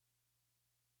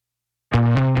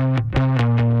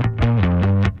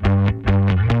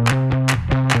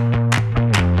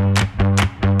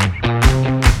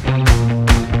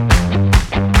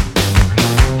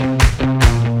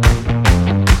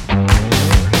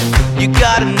You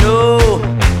gotta know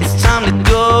it's time to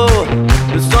go.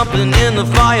 There's something in the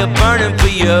fire burning for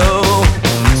you.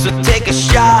 So take a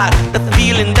shot, the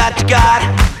feeling that you got.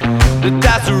 The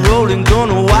dice are rolling,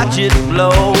 gonna watch it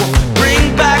blow.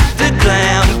 Bring back the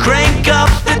glam, crank up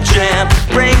the jam,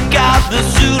 break out the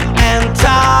suit and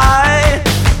tie.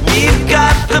 We've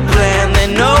got the plan, they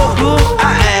know who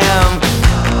I am.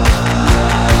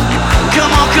 Come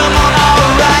on,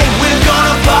 alright, we're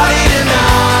gonna party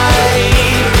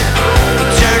tonight.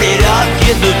 Turn it up,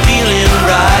 get the feeling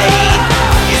right.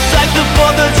 It's like the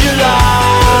 4th of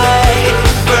July.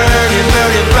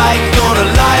 Burning bright, gonna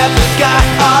light up the sky.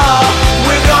 Oh,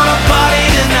 we're gonna party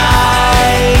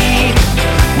tonight.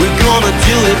 We're gonna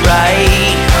do it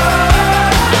right.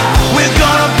 We're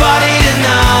gonna party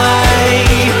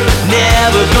tonight.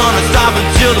 Never gonna stop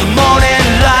until the morning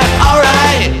light.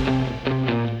 Alright.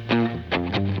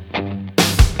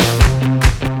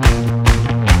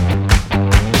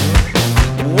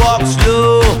 Walk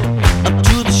slow up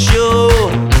to the show.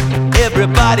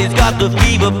 Everybody's got the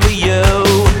fever for you.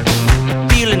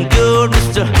 Feeling good,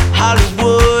 Mr.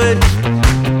 Hollywood.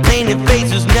 Painted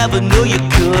faces, never knew you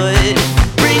could.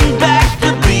 Bring back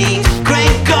the beat,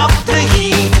 crank up the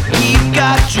heat. We've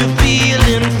got you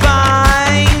feeling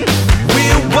fine.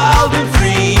 We're wild and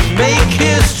free, make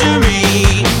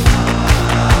history.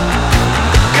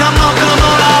 Come on,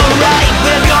 alright,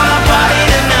 we're gonna party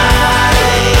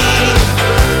tonight.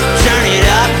 Turn it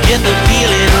up, get the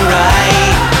feeling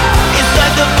right. It's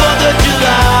like the 4th of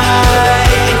July.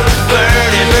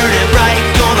 Burning bright,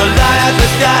 gonna light up the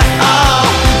sky. Oh,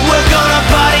 we're gonna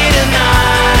party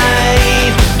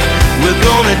tonight. We're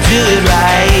gonna do it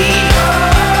right.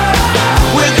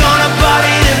 We're gonna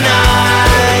party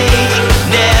tonight.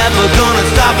 Never gonna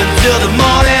stop until the